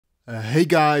Hey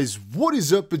guys, what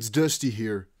is up? It's Dusty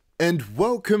here, and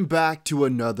welcome back to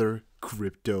another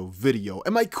crypto video.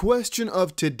 And my question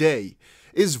of today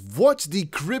is, what's the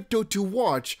crypto to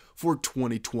watch for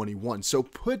 2021? So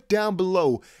put down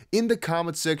below in the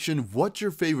comment section what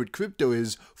your favorite crypto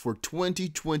is for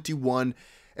 2021.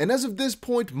 And as of this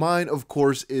point, mine of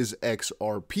course is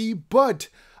XRP, but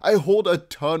I hold a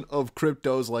ton of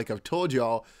cryptos like I've told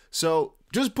y'all, so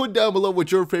just put down below what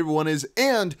your favorite one is,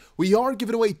 and we are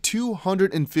giving away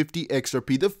 250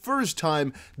 XRP the first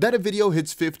time that a video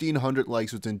hits 1,500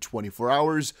 likes within 24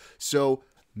 hours. So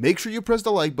make sure you press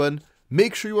the like button,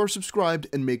 make sure you are subscribed,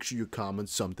 and make sure you comment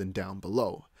something down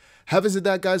below. Having said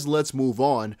that, guys, let's move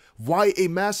on. Why a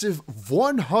massive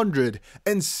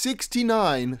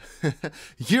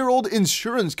 169-year-old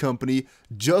insurance company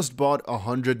just bought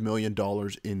 $100 million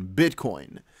in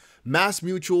Bitcoin.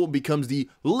 MassMutual becomes the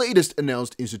latest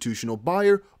announced institutional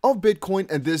buyer of Bitcoin,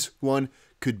 and this one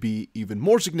could be even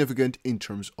more significant in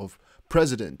terms of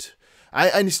precedent.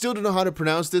 I still don't know how to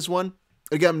pronounce this one.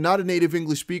 Again, I'm not a native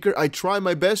English speaker. I try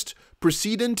my best.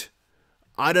 Precedent?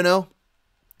 I don't know.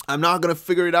 I'm not going to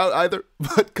figure it out either,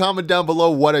 but comment down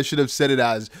below what I should have said it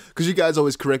as, because you guys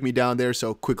always correct me down there,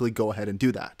 so quickly go ahead and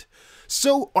do that.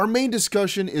 So our main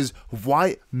discussion is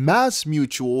why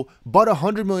MassMutual bought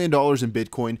 $100 million in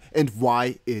Bitcoin and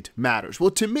why it matters.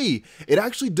 Well, to me, it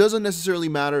actually doesn't necessarily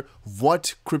matter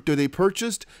what crypto they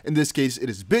purchased. In this case, it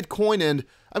is Bitcoin, and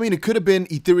I mean, it could have been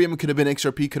Ethereum, it could have been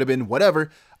XRP, could have been whatever.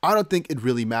 I don't think it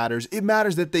really matters. It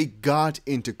matters that they got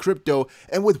into crypto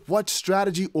and with what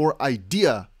strategy or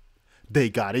idea they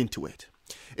got into it.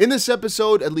 In this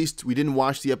episode, at least we didn't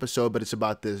watch the episode, but it's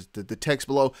about the text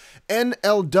below.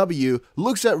 NLW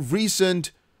looks at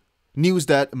recent news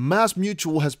that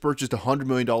MassMutual has purchased $100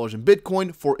 million in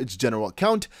Bitcoin for its general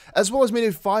account, as well as made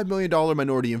a $5 million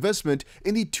minority investment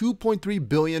in the $2.3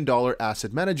 billion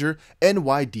asset manager,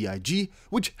 NYDIG,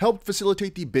 which helped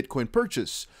facilitate the Bitcoin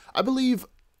purchase. I believe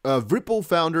Ripple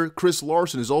founder Chris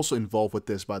Larsen is also involved with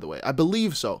this, by the way. I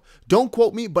believe so. Don't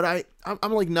quote me, but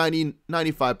I'm like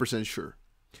 95% sure.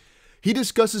 He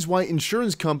discusses why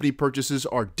insurance company purchases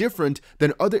are different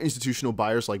than other institutional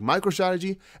buyers like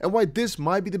MicroStrategy, and why this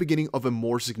might be the beginning of a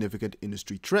more significant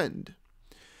industry trend.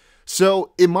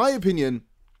 So, in my opinion,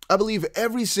 I believe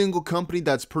every single company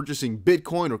that's purchasing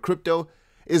Bitcoin or crypto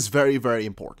is very, very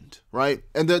important, right?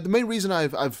 And the main reason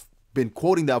I've been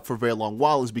quoting that for a very long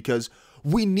while is because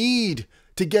we need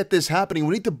to get this happening.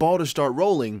 We need the ball to start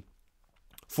rolling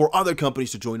for other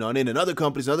companies to join on in, and other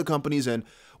companies, and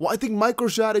well, I think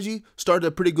MicroStrategy started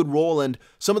a pretty good role, and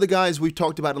some of the guys we've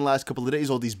talked about in the last couple of days,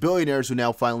 all these billionaires who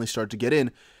now finally start to get in,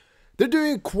 they're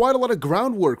doing quite a lot of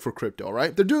groundwork for crypto,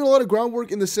 right? They're doing a lot of groundwork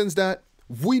in the sense that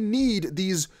we need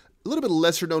these a little bit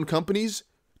lesser known companies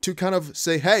to kind of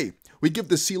say, hey, we give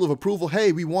the seal of approval,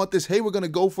 hey, we want this, hey, we're going to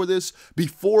go for this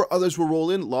before others will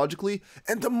roll in, logically.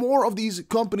 And the more of these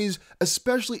companies,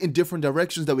 especially in different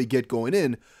directions that we get going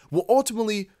in, will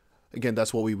ultimately, again,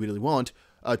 that's what we really want,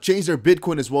 change their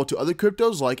Bitcoin as well to other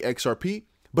cryptos like XRP.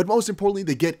 But most importantly,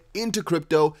 they get into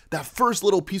crypto. That first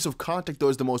little piece of contact, though,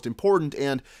 is the most important.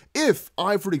 And if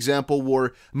I, for example,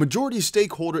 were majority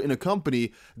stakeholder in a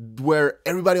company where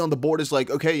everybody on the board is like,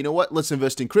 okay, you know what, let's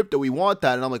invest in crypto, we want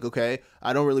that. And I'm like, okay,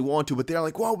 I don't really want to. But they're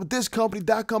like, well, with this company,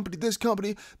 that company, this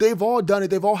company, they've all done it.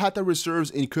 They've all had their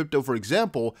reserves in crypto, for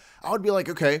example. I would be like,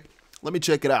 okay, let me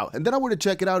check it out. And then I were to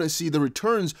check it out and see the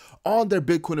returns on their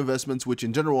Bitcoin investments, which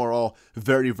in general are all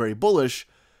very, very bullish.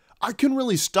 I couldn't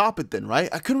really stop it then, right?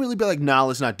 I couldn't really be like, nah,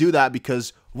 let's not do that,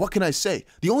 because what can I say?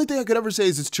 The only thing I could ever say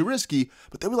is it's too risky,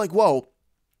 but they were like, well,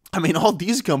 I mean, all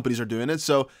these companies are doing it,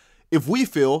 so if we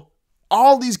fail,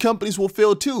 all these companies will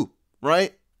fail too,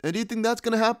 right? And do you think that's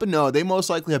going to happen? No, they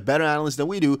most likely have better analysts than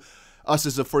we do. Us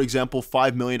as a, for example,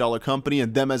 $5 million company,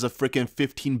 and them as a freaking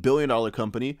 $15 billion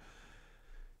company.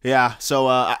 Yeah, so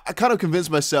I kind of convinced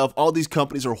myself all these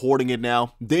companies are hoarding it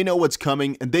now. They know what's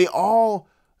coming, and they all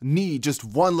need just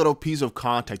one little piece of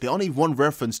contact. They all need one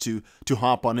reference to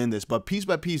hop on in this, but piece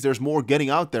by piece there's more getting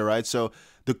out there, right? So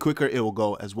the quicker it will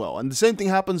go as well. And the same thing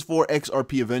happens for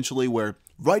XRP eventually, where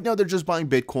right now they're just buying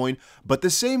Bitcoin, but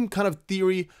the same kind of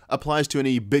theory applies to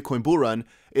any Bitcoin bull run.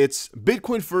 It's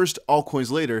Bitcoin first, altcoins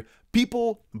later.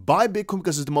 People buy Bitcoin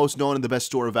because it's the most known and the best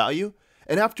store of value,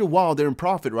 and after a while they're in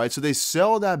profit, right? So they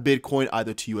sell that Bitcoin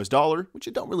either to US dollar, which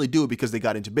they don't really do because they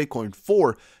got into Bitcoin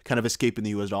for kind of escaping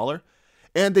the US dollar,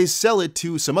 and they sell it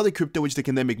to some other crypto which they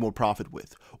can then make more profit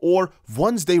with. Or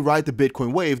once they ride the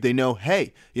Bitcoin wave, they know,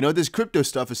 hey, you know, this crypto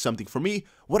stuff is something for me.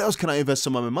 What else can I invest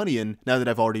some of my money in now that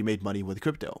I've already made money with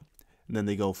crypto? And then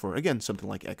they go for, again, something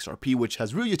like XRP, which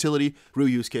has real utility, real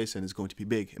use case, and is going to be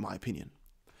big, in my opinion.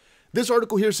 This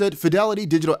article here said Fidelity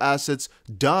Digital Assets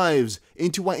dives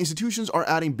into why institutions are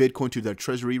adding Bitcoin to their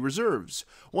treasury reserves.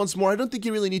 Once more, I don't think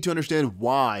you really need to understand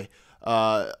why,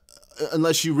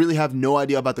 unless you really have no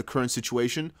idea about the current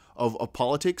situation of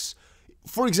politics.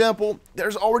 For example,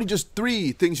 there's already just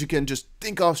 3 things you can just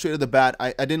think of straight at the bat.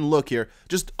 I didn't look here.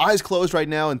 Just eyes closed right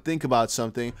now and think about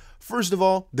something. First of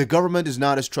all, the government is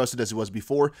not as trusted as it was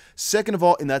before. Second of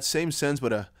all, in that same sense,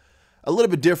 but a little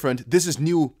bit different, this is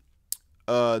new.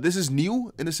 This is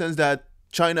new in the sense that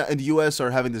China and the US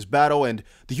are having this battle, and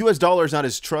the US dollar is not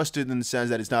as trusted in the sense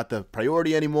that it's not the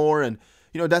priority anymore. And,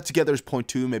 you know, that together is point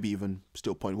 2, maybe even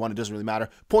still point 1. It doesn't really matter.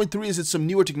 Point 3 is it's some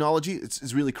newer technology.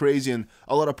 It's really crazy, and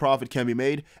a lot of profit can be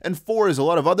made. And 4 is a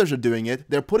lot of others are doing it.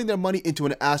 They're putting their money into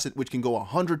an asset which can go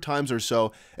 100 times or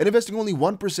so, and investing only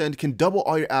 1% can double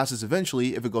all your assets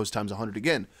eventually if it goes times 100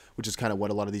 again, which is kind of what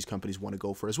a lot of these companies want to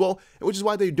go for as well, and which is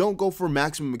why they don't go for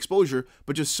maximum exposure,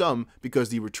 but just some, because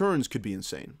the returns could be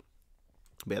insane.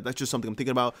 But yeah, that's just something I'm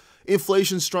thinking about.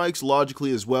 Inflation strikes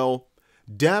logically as well.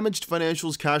 Damaged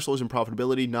financials, cash flows, and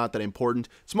profitability, not that important.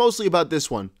 It's mostly about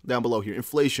this one down below here,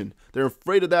 inflation. They're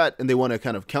afraid of that, and they want to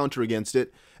kind of counter against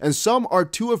it. And some are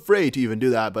too afraid to even do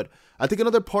that, but I think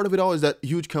another part of it all is that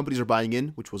huge companies are buying in,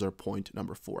 which was our point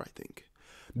number 4, I think.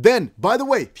 Then, by the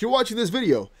way, if you're watching this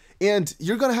video, and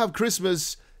you're going to have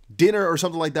Christmas dinner or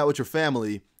something like that with your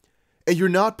family, and you're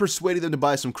not persuading them to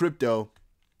buy some crypto,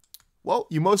 well,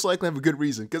 you most likely have a good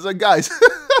reason. Because, guys,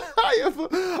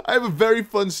 I have a very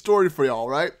fun story for y'all,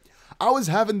 right? I was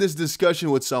having this discussion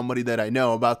with somebody that I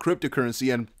know about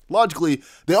cryptocurrency, and logically,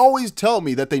 they always tell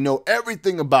me that they know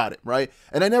everything about it, right?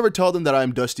 And I never tell them that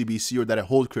I'm Dusty BC or that I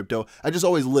hold crypto. I just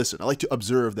always listen. I like to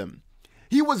observe them.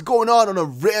 He was going on a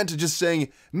rant just saying,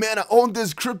 man, I own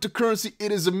this cryptocurrency.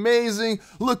 It is amazing.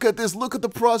 Look at this. Look at the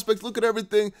prospects. Look at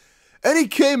everything. And he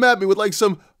came at me with like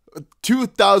some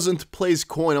 2,000th place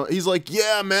coin. He's like,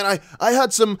 yeah, man, I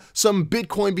had some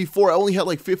Bitcoin before. I only had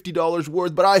like $50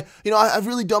 worth, but I've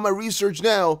really done my research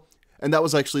now. And that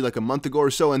was actually like a month ago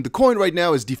or so. And the coin right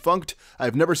now is defunct.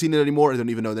 I've never seen it anymore. I don't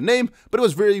even know the name, but it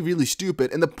was really, really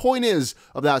stupid. And the point is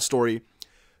of that story,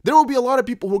 there will be a lot of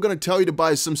people who are going to tell you to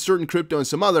buy some certain crypto and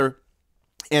some other,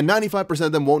 and 95%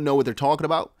 of them won't know what they're talking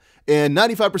about. And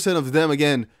 95% of them,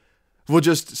 again, will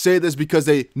just say this because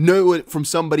they know it from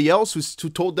somebody else who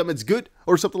told them it's good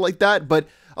or something like that. But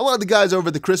a lot of the guys over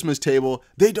at the Christmas table,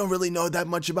 they don't really know that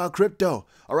much about crypto.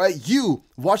 All right, you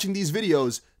watching these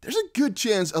videos, there's a good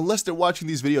chance, unless they're watching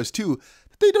these videos too,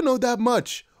 that they don't know that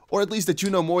much, or at least that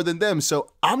you know more than them. So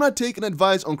I'm not taking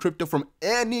advice on crypto from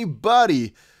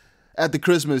anybody at the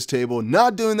Christmas table.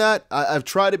 Not doing that. I've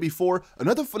tried it before.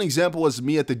 Another fun example was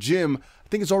me at the gym. I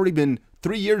think it's already been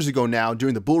 3 years ago now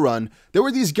during the bull run. There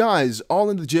were these guys all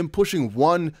in the gym pushing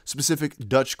one specific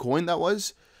Dutch coin that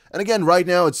was. And again, right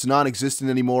now it's non-existent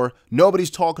anymore. Nobody's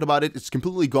talking about it. It's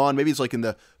completely gone. Maybe it's like in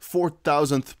the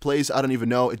 4,000th place. I don't even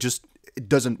know. It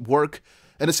doesn't work.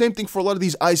 And the same thing for a lot of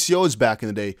these ICOs back in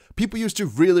the day. People used to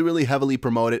really, really heavily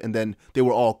promote it, and then they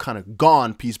were all kind of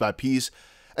gone piece by piece.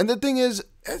 And the thing is,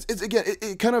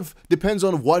 it kind of depends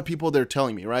on what people they're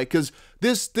telling me, right? Because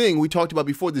this thing we talked about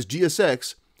before, this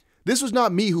GSX, this was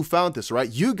not me who found this,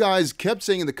 right? You guys kept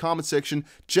saying in the comment section,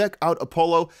 check out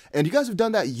Apollo. And you guys have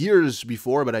done that years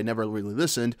before, but I never really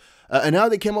listened. And now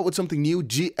they came up with something new,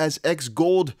 GSX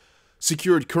Gold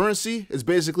Secured Currency. It's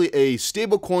basically a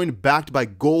stable coin backed by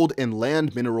gold and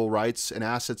land mineral rights and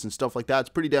assets and stuff like that. It's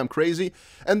pretty damn crazy.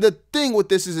 And the thing with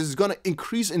this is it's going to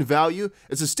increase in value.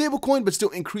 It's a stable coin, but still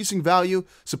increasing value.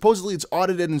 Supposedly it's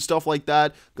audited and stuff like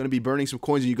that. Going to be burning some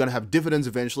coins, and you're going to have dividends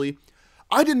eventually.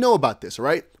 I didn't know about this, all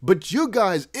right? But you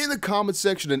guys in the comment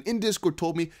section and in Discord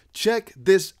told me, check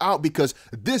this out because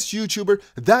this YouTuber,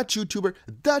 that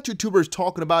YouTuber is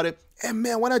talking about it. And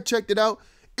man, when I checked it out,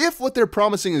 if what they're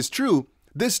promising is true,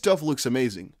 this stuff looks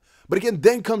amazing. But again,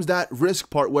 then comes that risk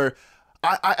part where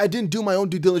I didn't do my own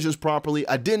due diligence properly.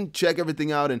 I didn't check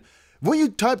everything out. And when you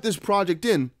type this project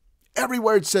in,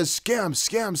 everywhere it says scam,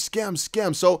 scam, scam,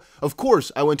 scam. So, of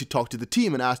course, I went to talk to the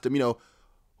team and asked them,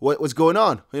 what's going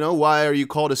on? Why are you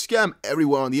called a scam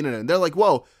everywhere on the internet? And they're like,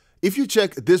 well, if you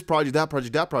check this project, that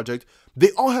project, they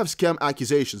all have scam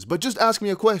accusations, but just ask me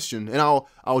a question and I'll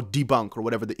debunk, or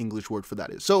whatever the English word for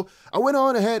that is. So I went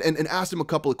on ahead and asked him a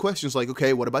couple of questions like,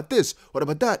 okay, what about this? What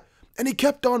about that? And he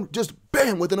kept on just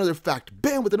bam with another fact,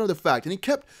 bam with another fact. And he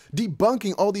kept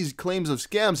debunking all these claims of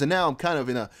scams. And now I'm kind of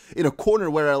in a corner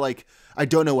where I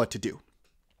don't know what to do,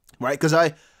 right? Because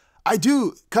I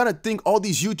do kind of think all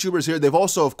these YouTubers here, they've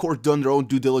also, of course, done their own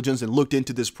due diligence and looked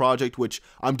into this project, which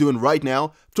I'm doing right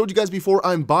now. I've told you guys before,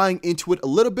 I'm buying into it a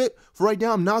little bit. For right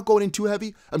now, I'm not going in too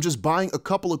heavy. I'm just buying a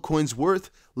couple of coins worth.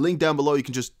 Link down below. You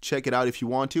can just check it out if you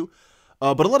want to.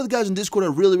 But a lot of the guys in Discord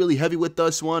are really, really heavy with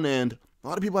this one, and a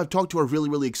lot of people I've talked to are really,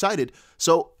 really excited.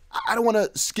 So I don't want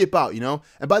to skip out, you know?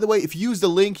 And by the way, if you use the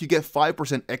link, you get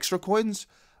 5% extra coins.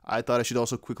 I thought I should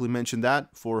also quickly mention that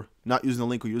for not using the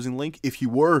link or using the link if you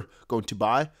were going to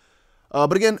buy.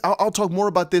 But again, I'll talk more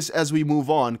about this as we move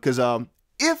on, because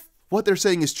if what they're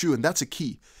saying is true, and that's a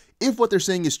key, if what they're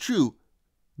saying is true,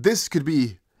 this could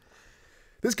be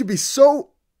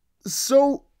so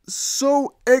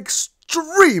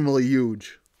extremely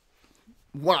huge.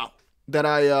 Wow, that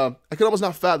I could almost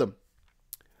not fathom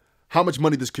how much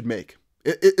money this could make.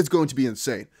 It's going to be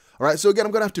insane. All right, so again,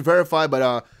 I'm gonna have to verify, but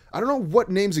I don't know what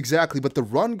names exactly, but the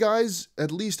Run guys at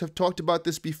least have talked about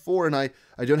this before, and I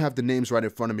don't have the names right in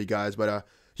front of me, guys, but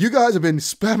you guys have been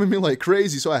spamming me like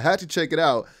crazy, so I had to check it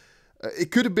out. It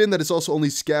could have been that it's also only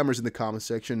scammers in the comment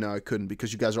section. No, it couldn't,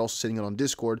 because you guys are also sitting it on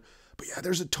Discord. But yeah,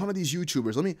 there's a ton of these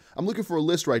YouTubers. I'm looking for a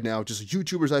list right now, just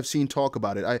YouTubers I've seen talk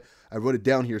about it. I wrote it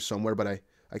down here somewhere, but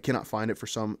I cannot find it for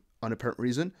some unapparent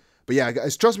reason. But yeah,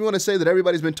 guys, trust me when I say that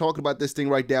everybody's been talking about this thing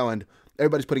right now, and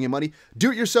everybody's putting in money.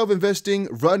 Do-it-yourself investing,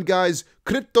 Run guys,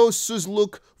 Crypto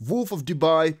Suzluk, Wolf of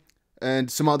Dubai, and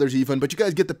some others even. But you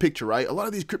guys get the picture, right? A lot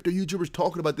of these crypto YouTubers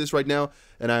talking about this right now,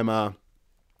 and I'm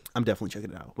definitely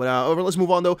checking it out. But let's move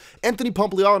on, though. Anthony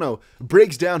Pompliano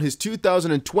breaks down his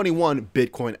 2021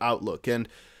 Bitcoin outlook. And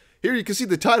here you can see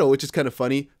the title, which is kind of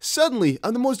funny. Suddenly,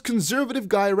 I'm the most conservative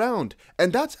guy around.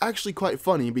 And that's actually quite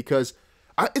funny, because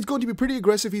it's going to be pretty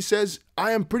aggressive, he says.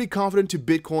 I am pretty confident to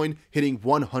Bitcoin hitting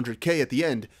 100K at the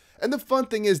end. And the fun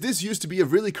thing is, this used to be a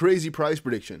really crazy price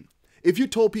prediction. If you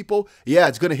told people, yeah,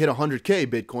 it's going to hit 100K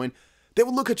Bitcoin, they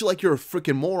would look at you like you're a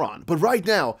freaking moron. But right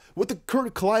now, with the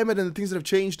current climate and the things that have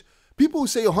changed, people who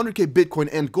say 100K Bitcoin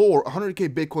and goal or 100K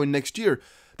Bitcoin next year,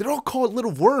 they're all called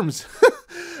little worms.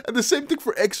 And the same thing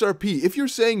for XRP. If you're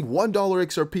saying $1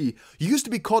 XRP, you used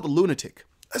to be called a lunatic.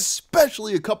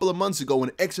 Especially a couple of months ago when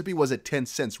XRP was at 10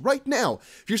 cents. Right now,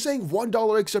 if you're saying $1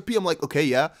 XRP, I'm like, okay,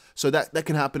 yeah. So that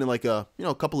can happen in like a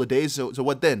couple of days. So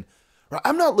what then?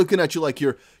 I'm not looking at you like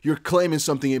you're claiming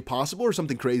something impossible or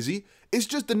something crazy. It's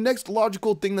just the next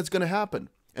logical thing that's going to happen.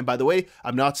 And by the way,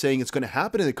 I'm not saying it's going to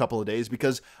happen in a couple of days,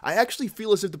 because I actually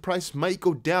feel as if the price might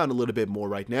go down a little bit more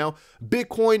right now.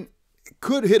 Bitcoin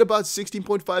could hit about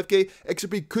 16.5K.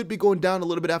 XRP could be going down a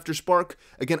little bit after Spark.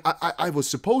 Again, I was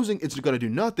supposing it's going to do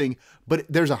nothing, but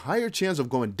there's a higher chance of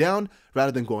going down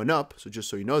rather than going up. So just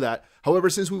so you know that. However,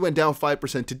 since we went down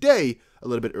 5% today, a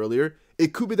little bit earlier,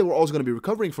 it could be that we're also going to be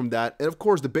recovering from that. And of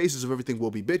course, the basis of everything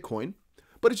will be Bitcoin.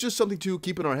 But it's just something to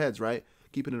keep in our heads, right?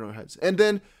 Keep it in our heads. And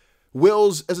then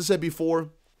Wills, as I said before,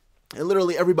 and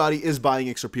literally everybody is buying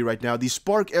XRP right now. The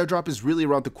Spark airdrop is really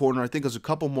around the corner. I think there's a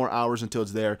couple more hours until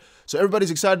it's there. So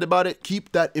everybody's excited about it.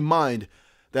 Keep that in mind,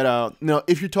 that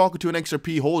if you're talking to an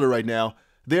XRP holder right now,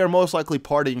 they are most likely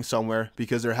partying somewhere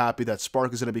because they're happy that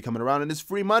Spark is going to be coming around and it's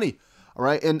free money. All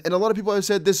right, and a lot of people have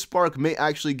said this Spark may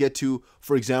actually get to,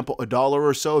 for example, $1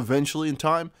 or so eventually in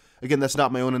time. Again, that's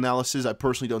not my own analysis. I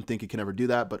personally don't think it can ever do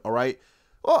that, but all right.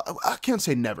 Well, I can't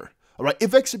say never. All right,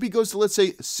 if XRP goes to, let's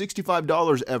say,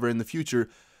 $65 ever in the future,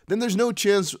 then there's no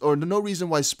chance or no reason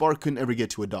why Spark couldn't ever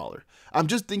get to $1. I'm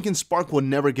just thinking Spark will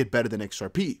never get better than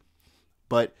XRP.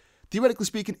 But theoretically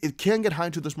speaking, it can get high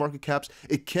into those market caps.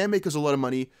 It can make us a lot of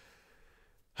money.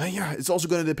 And yeah, it's also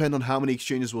going to depend on how many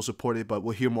exchanges will support it, but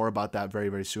we'll hear more about that very,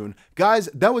 very soon. Guys,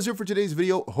 that was it for today's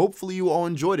video. Hopefully you all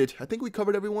enjoyed it. I think we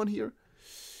covered everyone here.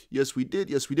 Yes, we did.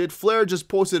 Yes, we did. Flare just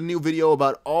posted a new video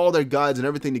about all their guides and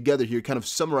everything together here, kind of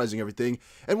summarizing everything.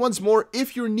 And once more,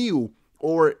 if you're new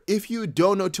or if you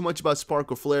don't know too much about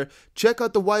Spark or Flare, check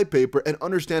out the white paper and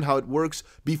understand how it works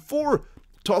before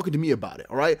talking to me about it,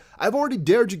 all right? I've already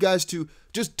dared you guys to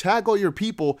just tag all your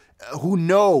people who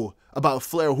know about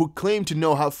Flare, who claim to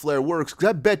know how Flare works, because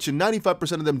I bet you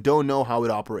 95% of them don't know how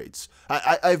it operates.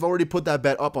 I've already put that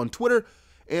bet up on Twitter.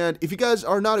 And if you guys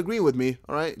are not agreeing with me,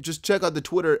 all right, just check out the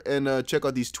Twitter and check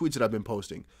out these tweets that I've been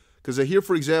posting. Because here,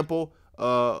 for example,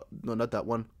 no, not that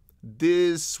one.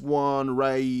 This one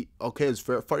right, okay, it's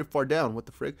far, far down. What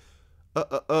the frick?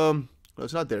 No,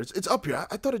 it's not there. It's up here.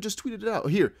 I thought I just tweeted it out.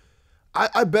 Here.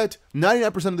 I bet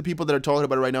 99% of the people that are talking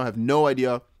about it right now have no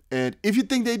idea. And if you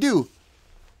think they do,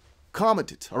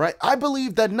 comment it, all right? I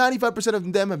believe that 95%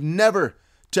 of them have never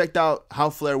checked out how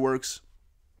Flare works.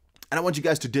 And I want you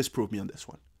guys to disprove me on this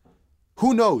one.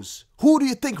 Who knows? Who do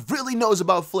you think really knows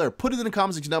about Flare? Put it in the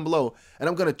comment section down below, and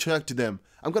I'm going to check to them.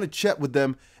 I'm going to chat with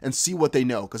them and see what they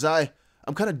know, because I'm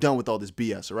kind of done with all this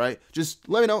BS, all right? Just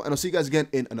let me know, and I'll see you guys again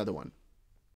in another one.